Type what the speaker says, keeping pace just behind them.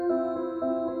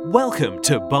Welcome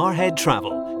to Barhead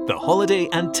Travel, the holiday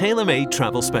and tailor-made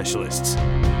travel specialists.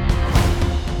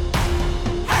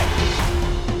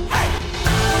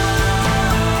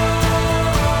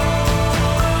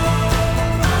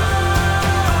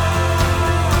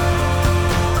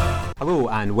 Hello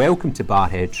and welcome to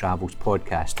Barhead Travel's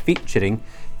podcast featuring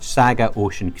Saga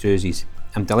Ocean Cruises.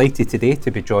 I'm delighted today to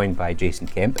be joined by Jason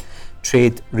Kemp,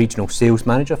 Trade Regional Sales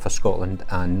Manager for Scotland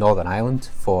and Northern Ireland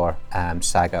for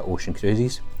Saga Ocean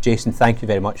Cruises. Jason, thank you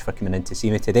very much for coming in to see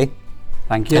me today.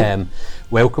 Thank you.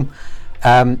 Welcome.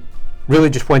 Really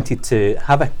just wanted to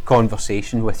have a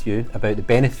conversation with you about the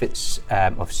benefits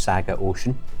of Saga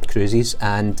Ocean Cruises,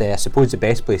 and I suppose the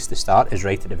best place to start is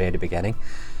right at the very beginning.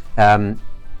 Tell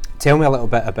me a little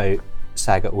bit about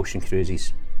Saga Ocean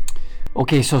Cruises.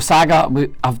 Okay, so Saga,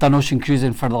 I've done ocean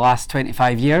cruising for the last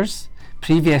 25 years.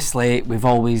 Previously, we've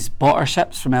always bought our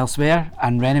ships from elsewhere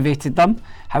and renovated them.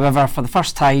 However, for the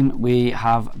first time, we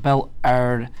have built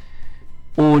our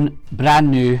own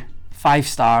brand new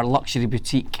 5-star luxury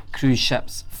boutique cruise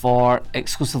ships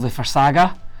exclusively for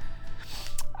Saga.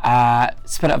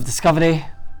 Spirit of Discovery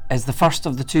is the first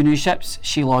of the two new ships.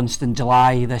 She launched in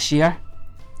July this year,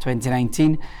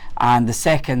 2019, and the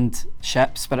second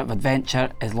ship, Spirit of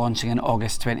Adventure, is launching in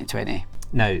August 2020.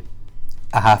 Now,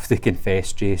 I have to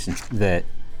confess, Jason, that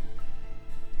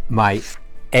my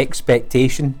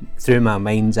expectation through my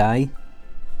mind's eye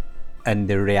and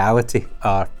the reality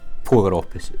are polar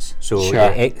opposites. So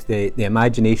sure. the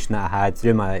imagination that I had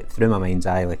through my mind's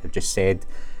eye, like I've just said,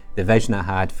 the vision I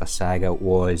had for Saga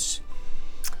was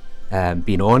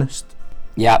being honest.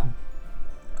 Yeah.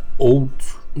 Old.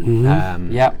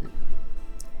 Mm-hmm. Yeah.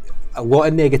 A lot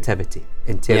of negativity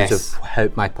in terms of how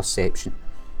my perception.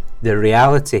 The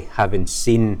reality, having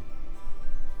seen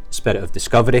Spirit of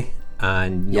Discovery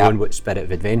and knowing what Spirit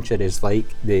of Adventure is like,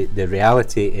 the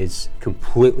reality is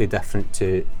completely different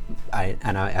to,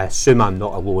 and I assume I'm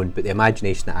not alone, but the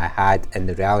imagination that I had and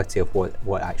the reality of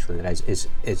what actually there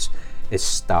is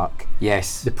stark.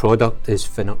 Yes. The product is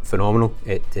phenomenal.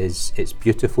 It's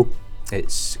beautiful.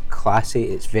 It's classy.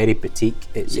 It's very boutique.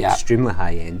 It's extremely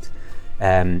high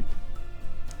end.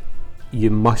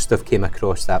 You must have came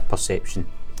across that perception.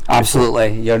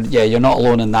 Absolutely. You're not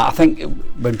alone in that. I think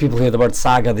when people hear the word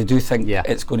Saga, they do think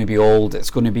it's going to be old. It's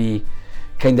going to be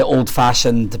kind of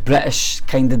old-fashioned British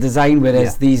kind of design,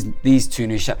 whereas these two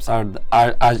new ships are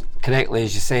correctly,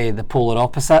 as you say, the polar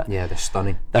opposite. Yeah, they're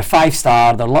stunning. They're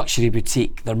 5-star. They're luxury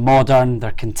boutique. They're modern.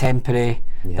 They're contemporary.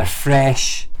 They're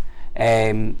fresh.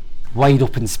 Wide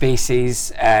open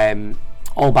spaces.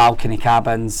 All balcony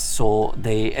cabins, so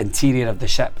the interior of the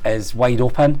ship is wide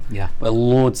open with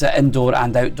loads of indoor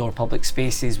and outdoor public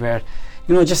spaces where,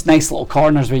 just nice little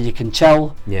corners where you can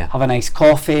chill, have a nice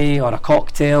coffee or a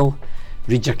cocktail,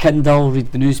 read your Kindle,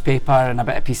 read the newspaper, and a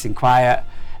bit of peace and quiet.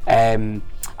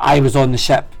 I was on the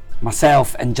ship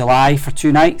myself in July for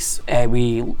 2 nights.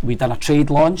 We done a trade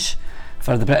launch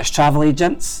for the British travel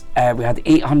agents. We had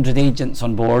 800 agents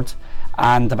on board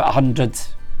and about 100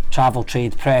 travel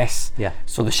trade press,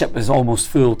 so the ship was almost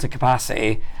full to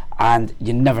capacity, and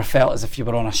you never felt as if you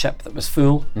were on a ship that was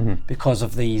full because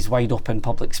of these wide open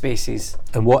public spaces.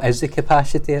 And what is the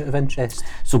capacity out of interest?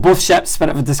 So both ships,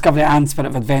 Spirit of Discovery and Spirit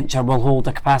of Adventure, will hold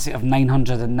a capacity of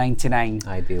 999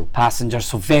 Ideal passengers,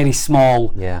 so very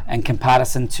small in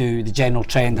comparison to the general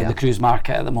trend in the cruise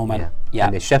market at the moment.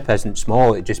 And the ship isn't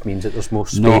small, it just means that there's more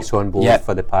space on board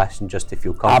for the passengers to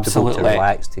feel comfortable, to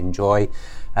relax, to enjoy.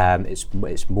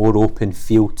 It's more open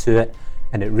feel to it,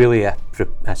 and it really, I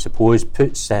suppose,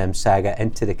 puts Saga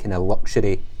into the kind of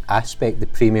luxury aspect, the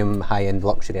premium high-end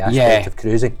luxury aspect of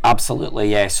cruising.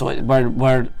 Absolutely, yeah. So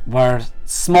we're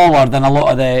smaller than a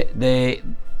lot of the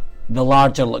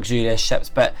larger luxurious ships,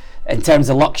 but in terms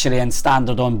of luxury and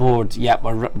standard on board,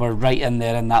 we're right in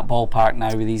there in that ballpark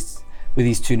now with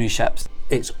these two new ships.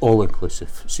 It's all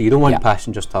inclusive, so you don't want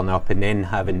passengers turning up and then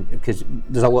having, because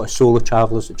there's a lot of solo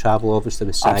travellers that travel obviously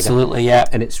with Saga. Absolutely, yeah.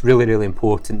 And it's really, really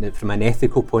important that from an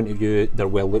ethical point of view, they're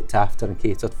well looked after and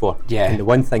catered for. And the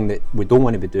one thing that we don't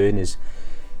want to be doing is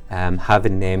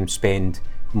having them spend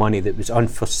money that was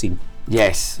unforeseen.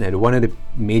 Yes. Now, one of the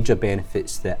major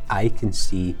benefits that I can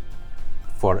see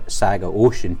for Saga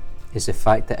Ocean is the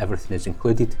fact that everything is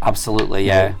included. Absolutely,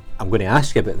 yeah. Now, I'm going to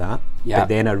ask you about that, but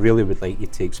then I really would like you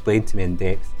to explain to me in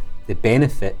depth the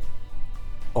benefit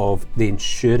of the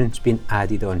insurance being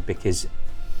added on, because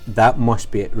that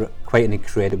must be quite an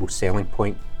incredible selling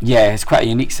point. Yeah, it's quite a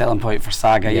unique selling point for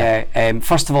Saga,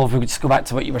 First of all, if we could just go back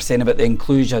to what you were saying about the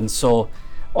inclusion. So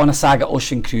on a Saga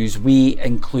Ocean Cruise, we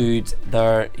include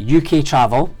their UK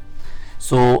travel.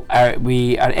 So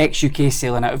we are ex-UK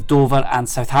sailing out of Dover and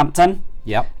Southampton.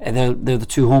 Yep. They're the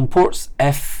two home ports.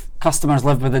 If customers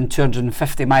live within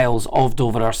 250 miles of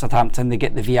Dover or Southampton, they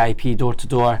get the VIP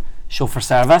door-to-door chauffeur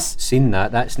service. Seen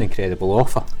that, that's an incredible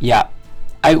offer. Yeah.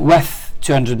 Out with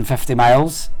 250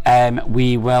 miles,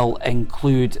 we will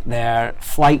include their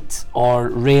flight or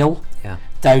rail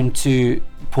down to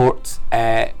port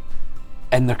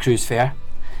in their cruise fare,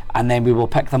 and then we will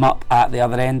pick them up at the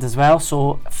other end as well.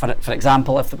 So for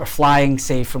example, if they were flying,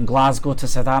 say, from Glasgow to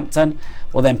Southampton,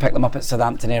 we'll then pick them up at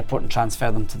Southampton Airport and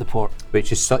transfer them to the port.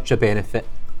 Which is such a benefit,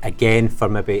 again, for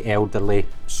maybe elderly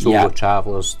solo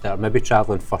travellers that are maybe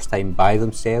travelling first time by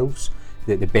themselves.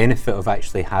 The benefit of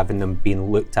actually having them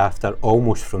being looked after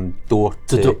almost from door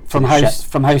to from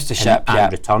house to ship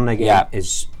and return again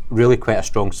is really quite a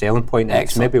strong selling point. And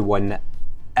it's maybe one that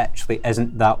actually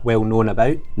isn't that well known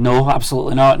about. No,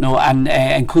 absolutely not. No, and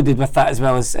included with that as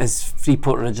well is free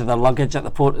porterage of their luggage at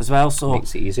the port as well. So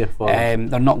makes it easier for them.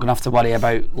 They're not going to have to worry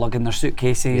about lugging their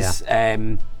suitcases.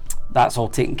 That's all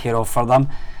taken care of for them.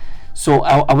 So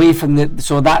away from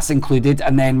so that's included,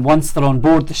 and then once they're on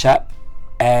board the ship,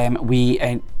 we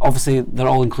obviously they're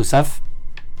all inclusive.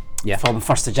 Yeah. From the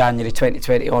 1st of January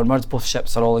 2020 onwards, both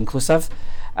ships are all inclusive.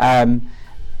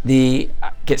 They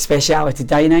get speciality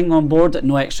dining on board at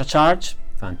no extra charge.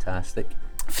 Fantastic.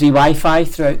 Free Wi-Fi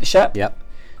throughout the ship. Yep.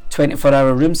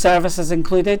 24-hour room service is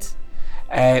included.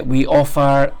 We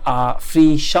offer a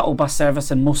free shuttle bus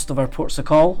service in most of our ports of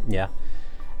call. Yeah.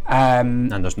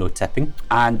 And there's no tipping.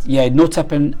 And no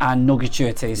tipping and no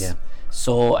gratuities. Yeah.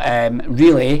 So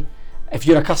really, if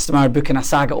you're a customer booking a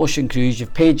Saga Ocean cruise,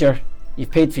 you've paid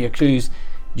for your cruise,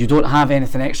 you don't have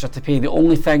anything extra to pay. The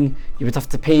only thing you would have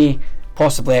to pay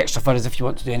possibly extra for is if you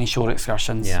want to do any shore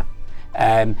excursions. Yeah.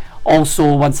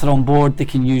 Also, once they're on board, they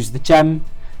can use the gym,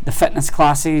 the fitness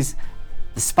classes,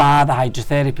 the spa, the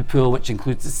hydrotherapy pool, which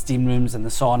includes the steam rooms and the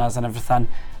saunas and everything.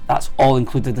 That's all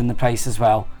included in the price as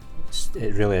well.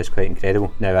 It really is quite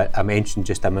incredible. Now, I mentioned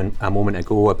just a moment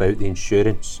ago about the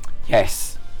insurance.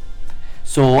 Yes.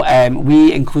 So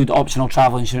we include optional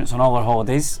travel insurance on all our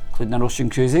holidays, including our ocean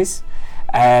cruises.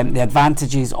 The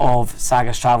advantages of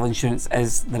Saga's travel insurance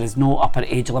is there is no upper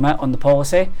age limit on the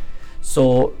policy.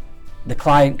 So the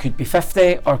client could be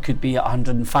 50 or could be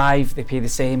 105. They pay the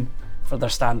same for their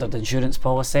standard insurance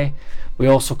policy. We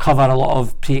also cover a lot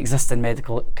of pre-existing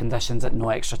medical conditions at no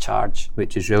extra charge.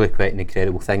 Which is really quite an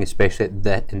incredible thing, especially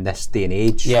in this day and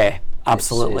age. Yeah,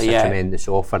 absolutely. It's a tremendous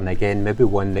offer, and again, maybe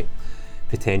one that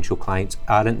potential clients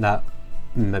aren't that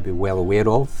maybe well aware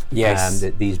of. Yes.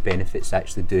 That these benefits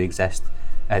actually do exist,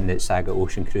 and that Saga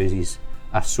Ocean Cruises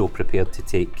are so prepared to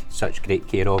take such great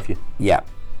care of you. Yeah.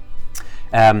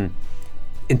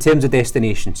 In terms of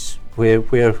destinations, where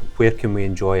can we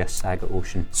enjoy a Saga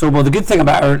Ocean? So, well, the good thing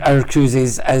about our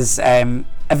cruises is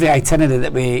every itinerary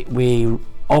that we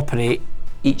operate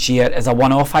each year is a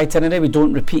one-off itinerary. We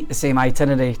don't repeat the same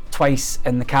itinerary twice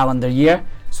in the calendar year.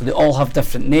 So they all have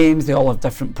different names, they all have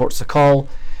different ports of call.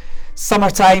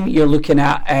 Summertime, you're looking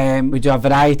at, we do a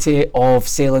variety of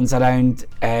sailings around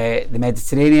the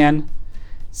Mediterranean,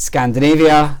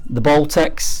 Scandinavia, the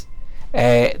Baltics.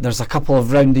 There's a couple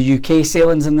of round the UK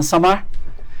sailings in the summer.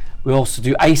 We also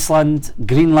do Iceland,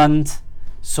 Greenland,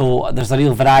 so there's a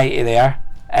real variety there.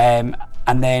 And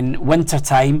then winter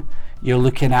time, you're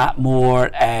looking at more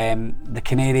the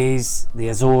Canaries, the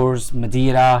Azores,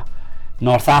 Madeira,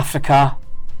 North Africa,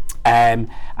 and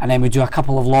then we do a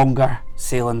couple of longer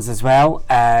sailings as well.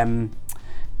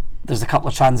 There's a couple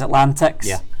of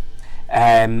transatlantics,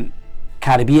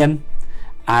 Caribbean,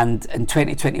 and in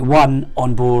 2021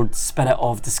 on board Spirit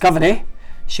of Discovery,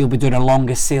 she'll be doing her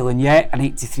longest sailing yet, an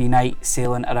 83-night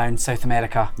sailing around South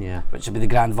America, which will be the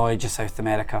Grand Voyage of South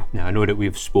America. Now, I know that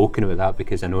we've spoken about that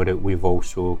because I know that we've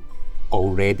also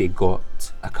already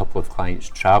got a couple of clients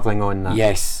travelling on that.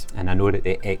 Yes. And I know that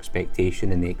the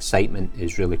expectation and the excitement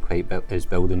is really is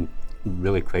building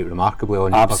really quite remarkably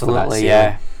on absolutely,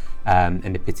 yeah.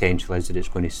 And the potential is that it's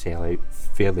going to sell out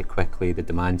fairly quickly. The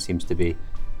demand seems to be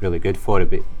really good for it,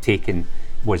 but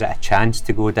was it a chance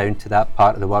to go down to that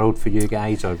part of the world for you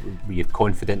guys, or were you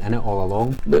confident in it all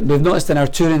along? We've noticed in our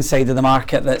touring side of the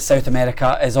market that South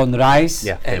America is on the rise.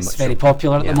 Yeah, it's very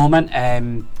popular at the moment.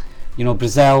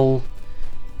 Brazil,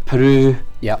 Peru,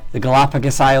 the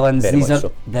Galapagos Islands, these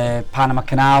are the Panama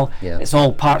Canal. It's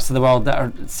all parts of the world that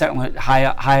are certainly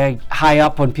high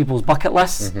up on people's bucket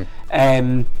lists.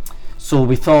 So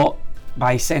we thought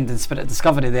by sending Spirit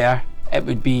Discovery there, it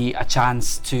would be a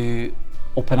chance to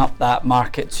open up that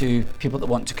market to people that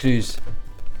want to cruise.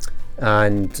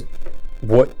 And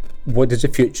what does the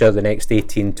future, the next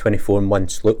 18-24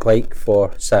 months look like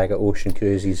for Saga Ocean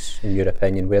Cruises in your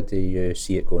opinion? Where do you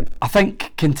see it going? I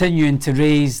think continuing to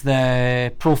raise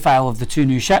the profile of the two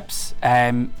new ships.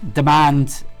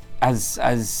 Demand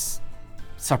has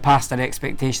surpassed our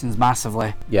expectations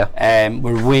massively. Yeah.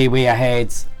 We're way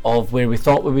ahead of where we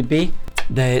thought we would be.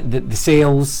 The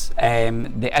sales,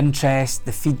 the interest,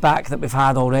 the feedback that we've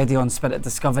had already on Spirit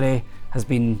Discovery has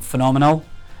been phenomenal.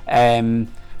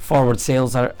 Forward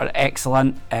sales are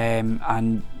excellent,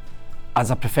 and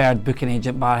as a preferred booking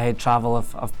agent, Barrhead Travel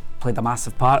have played a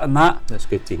massive part in that. That's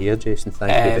good to hear, Jason.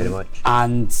 Thank you very much.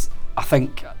 And I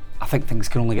think things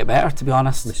can only get better, to be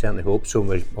honest. We certainly hope so.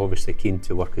 We're obviously keen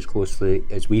to work as closely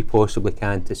as we possibly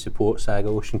can to support Saga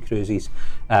Ocean Cruises.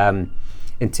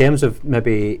 In terms of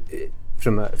maybe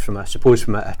from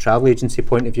a travel agency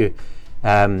point of view,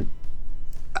 a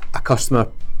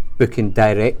customer booking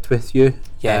direct with you.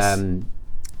 Yes.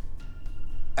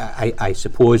 I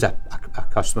suppose a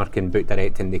customer can book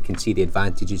direct and they can see the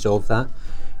advantages of that.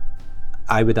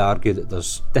 I would argue that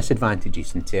there's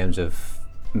disadvantages in terms of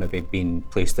maybe being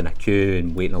placed in a queue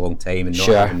and waiting a long time and not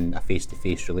having a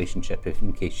face-to-face relationship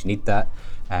in case you need that.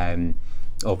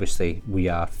 Obviously, we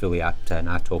are fully APTA and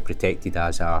ATOL protected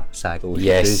as are Saga Ocean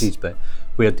Cruises, but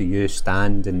where do you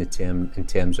stand in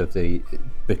terms of the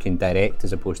booking direct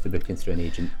as opposed to booking through an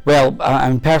agent? Well,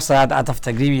 personally, I'd have to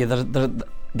agree with you.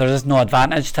 There is no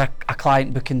advantage to a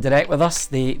client booking direct with us.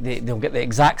 They'll get the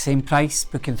exact same price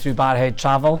booking through Barrhead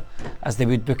Travel as they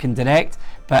would booking direct,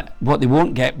 but what they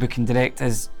won't get booking direct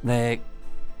is the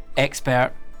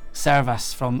expert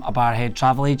service from a Barrhead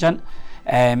Travel agent.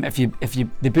 If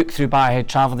they book through Barrhead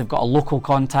Travel, they've got a local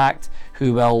contact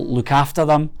who will look after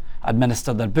them,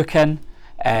 administer their booking,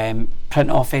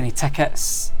 print off any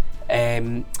tickets,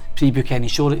 pre-book any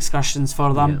shore excursions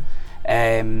for them.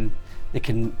 They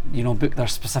can, book their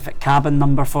specific cabin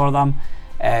number for them.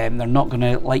 They're not going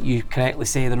to, like you correctly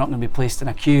say, they're not going to be placed in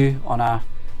a queue on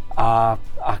a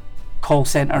call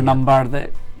centre number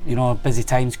that, busy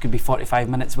times could be 45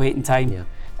 minutes waiting time.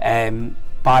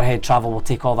 Barrhead Travel will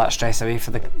take all that stress away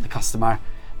for the customer,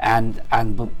 and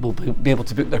will be able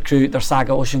to book their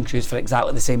Saga Ocean Cruise for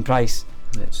exactly the same price.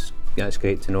 That's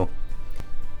great to know.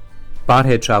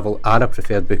 Barrhead Travel are a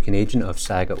preferred booking agent of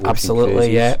Saga Ocean Cruises.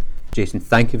 Absolutely, yeah. Jason,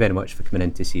 thank you very much for coming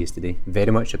in to see us today.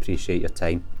 Very much appreciate your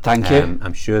time. Thank you.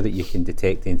 I'm sure that you can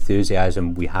detect the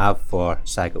enthusiasm we have for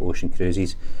Saga Ocean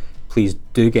Cruises. Please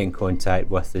do get in contact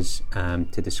with us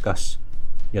to discuss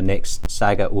your next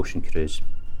Saga Ocean Cruise.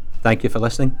 Thank you for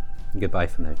listening, and goodbye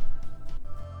for now.